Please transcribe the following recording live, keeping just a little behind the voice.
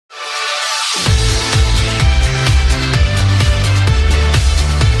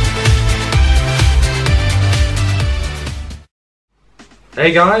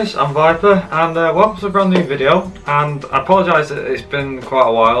Hey guys, I'm Viper and welcome to a brand new video, and I apologise that it's been quite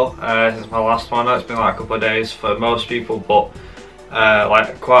a while since my last one. It's been like a couple of days for most people, but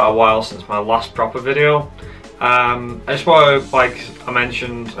like quite a while since my last proper video. I just want to, like I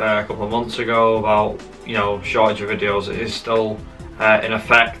mentioned a couple of months ago about, you know, shortage of videos. It is still in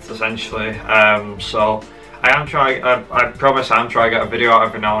effect essentially, so I am trying, I promise I am trying to get a video out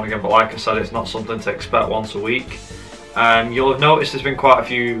every now and again, but like I said, it's not something to expect once a week. You'll have noticed there's been quite a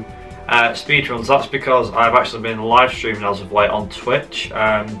few speedruns. That's because I've actually been live streaming as of late on Twitch.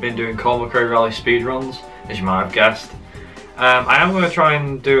 Been doing Cole McRae Rally speedruns, as you might have guessed. I am going to try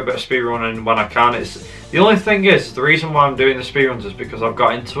and do a bit of speedrunning when I can. It's the only thing is, the reason why I'm doing the speedruns is because I've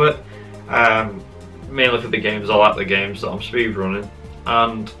got into it mainly for the games. I like the games that I'm speedrunning,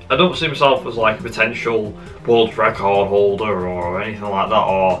 and I don't see myself as like a potential world record holder or anything like that,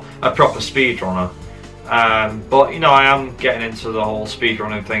 or a proper speedrunner. But you know, I am getting into the whole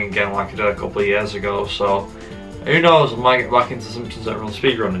speedrunning thing again, like I did a couple of years ago, so who knows, I might get back into something that runs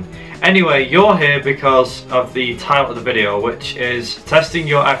speedrunning. Anyway, you're here because of the title of the video, which is testing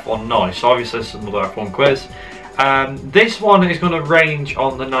your F1 knowledge. So obviously this is another F1 quiz. This one is going to range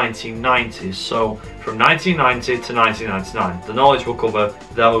on the 1990s, so from 1990 to 1999. The knowledge will cover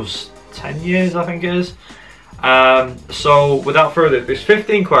those 10 years, I think it is. So without further ado, there's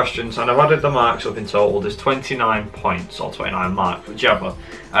 15 questions, and I've added the marks up in total. There's 29 points or 29 marks, whichever,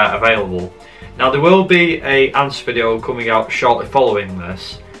 available. Now there will be a answer video coming out shortly following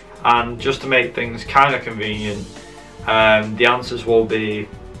this, and just to make things kind of convenient, the answers will be,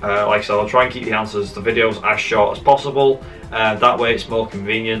 like I said, I'll try and keep the answers, the videos as short as possible. That way it's more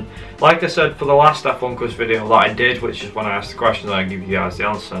convenient. Like I said, for the last F1 quiz video that I did, which is when I asked the question, I give you guys the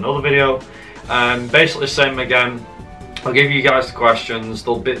answer in another video. Basically same again. I'll give you guys the questions.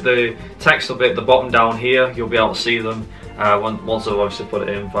 The text will be at the bottom down here. You'll be able to see them once I've obviously put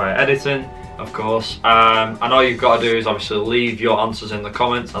it in via editing, of course. And all you've got to do is obviously leave your answers in the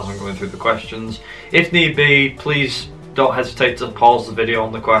comments as I'm going through the questions. If need be, please don't hesitate to pause the video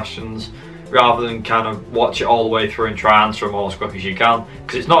on the questions, rather than kind of watch it all the way through and try and answer them all as quick as you can,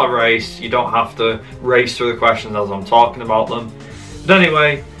 because it's not a race. You don't have to race through the questions as I'm talking about them. But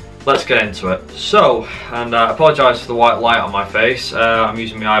anyway, let's get into it. So, and I apologise for the white light on my face. I'm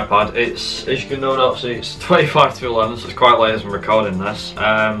using my iPad. It's, as you can note, it's 25 to 11, so it's quite late as I'm recording this.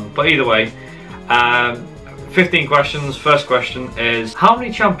 But either way, 15 questions. First question is, how many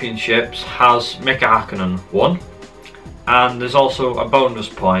championships has Mika Hakkinen won? And there's also a bonus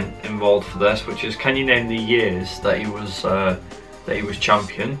point involved for this, which is, can you name the years that he was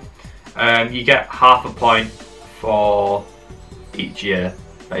champion? You get half a point for each year,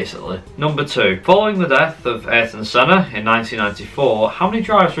 basically. Number 2. Following the death of Ayrton Senna in 1994, how many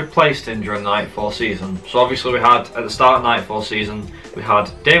drivers replaced him during the 94 season? So obviously we had, at the start of the 94 season, we had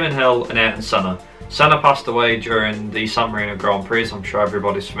Damon Hill and Ayrton Senna. Senna passed away during the San Marino Grand Prix, I'm sure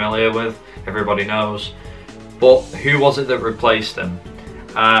everybody's familiar with, everybody knows. But who was it that replaced him?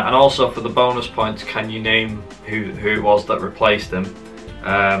 And also for the bonus points, can you name who it was that replaced him?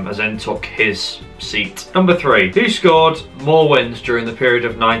 As in took his seat. Number 3. Who scored more wins during the period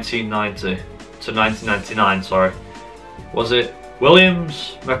of 1990 to 1999, sorry? Was it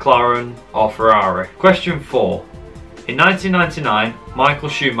Williams, McLaren or Ferrari? Question 4. In 1999, Michael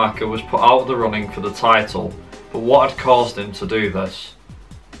Schumacher was put out of the running for the title, but what had caused him to do this?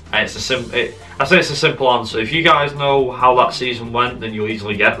 And I say it's a simple answer. If you guys know how that season went, then you'll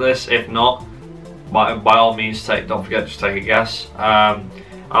easily get this. If not, by all means, don't forget, just take a guess.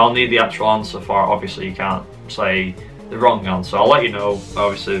 I'll need the actual answer for it. Obviously you can't say the wrong answer. I'll let you know,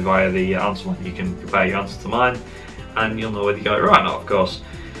 obviously, via the answer one. You can compare your answer to mine, and you'll know whether you got it right or not, of course.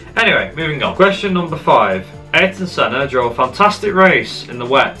 Anyway, moving on. Question number 5. Ayrton Senna drove a fantastic race in the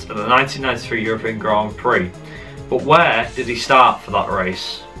wet at the 1993 European Grand Prix. But where did he start for that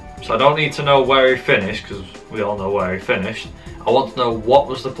race? So I don't need to know where he finished, because we all know where he finished. I want to know what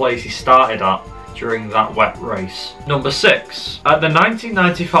was the place he started at during that wet race. Number 6. At the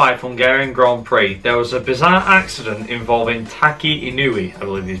 1995 Hungarian Grand Prix, there was a bizarre accident involving Taki Inui, I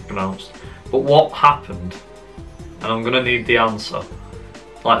believe he's pronounced. But what happened? And I'm going to need the answer,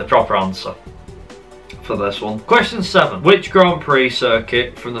 like the proper answer for this one. Question 7. Which Grand Prix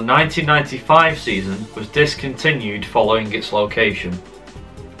circuit from the 1995 season was discontinued following its location?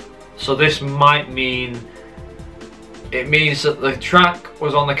 So this might mean, it means that the track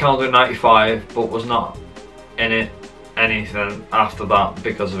was on the calendar in 95 but was not in it anything after that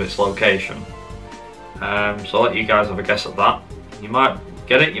because of its location. So I'll let you guys have a guess at that. You might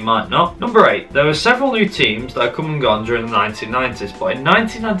get it, you might not. Number 8. There were several new teams that had come and gone during the 1990s, but in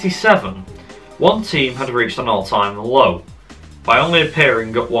 1997 one team had reached an all-time low. by only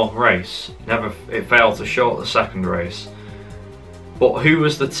appearing at one race. It failed to show at the second race. But who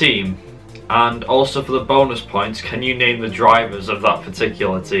was the team? And also for the bonus points, can you name the drivers of that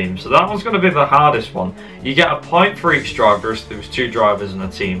particular team? So that one's going to be the hardest one. You get a point for each driver if there was 2 drivers in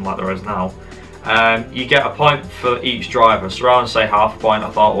a team like there is now. You get a point for each driver. So rather than say half a point, I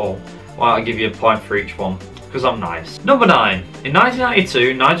thought, well, why don't I give you a point for each one? Because I'm nice. Number 9. In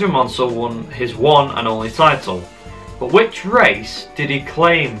 1992, Nigel Mansell won his one and only title. But which race did he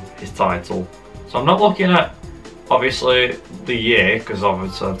claim his title? So I'm not looking at, obviously, the year, because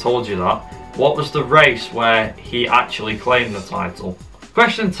obviously I told you that. What was the race where he actually claimed the title?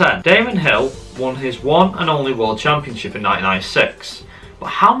 Question 10. Damon Hill won his one and only World Championship in 1996. But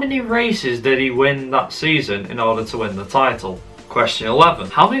how many races did he win that season in order to win the title? Question 11.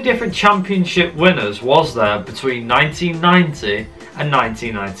 How many different championship winners was there between 1990 and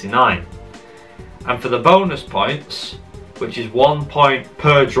 1999? And for the bonus points, which is 1 point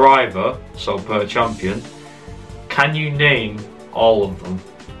per driver, so per champion, can you name all of them?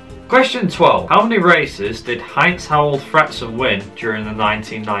 Question 12. How many races did Heinz-Harold win during the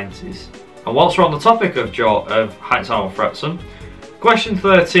 1990s? And whilst we're on the topic of Heinz-Harold, question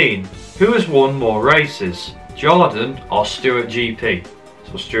 13. Who has won more races, Jordan or Stewart GP?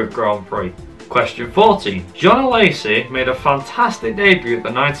 So Stewart Grand Prix. Question 14. Johnny Lacey made a fantastic debut at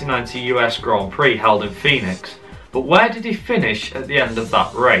the 1990 US Grand Prix held in Phoenix, but where did he finish at the end of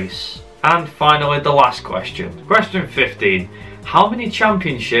that race? And finally, the last question. Question 15. How many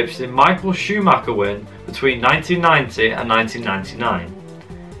championships did Michael Schumacher win between 1990 and 1999?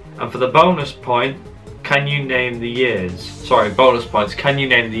 And for the bonus point, can you name the years? Sorry, bonus points, can you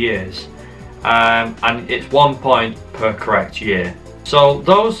name the years? And it's 1 point per correct year. So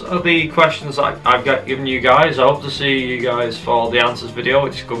those are the questions that I've given you guys. I hope to see you guys for the answers video,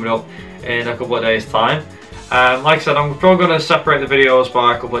 which is coming up in a couple of days' time. Like I said, I'm probably going to separate the videos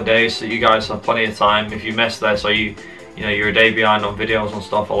by a couple of days so you guys have plenty of time. If you missed this or you're a day behind on videos and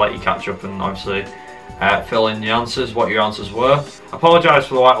stuff, I'll let you catch up and obviously fill in the answers, what your answers were. I apologise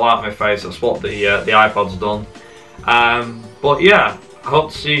for the white light on my face, that's what the iPod's done. But yeah, I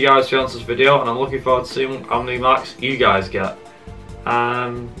hope to see you guys for the answers video, and I'm looking forward to seeing how many marks you guys get.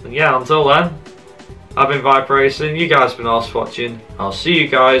 And yeah, until then, I've been Vibe Racing, you guys have been awesome watching. I'll see you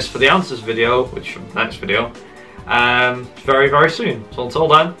guys for the answers video, which is the next video, very, very soon. So until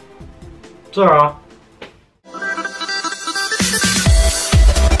then, ta-ra.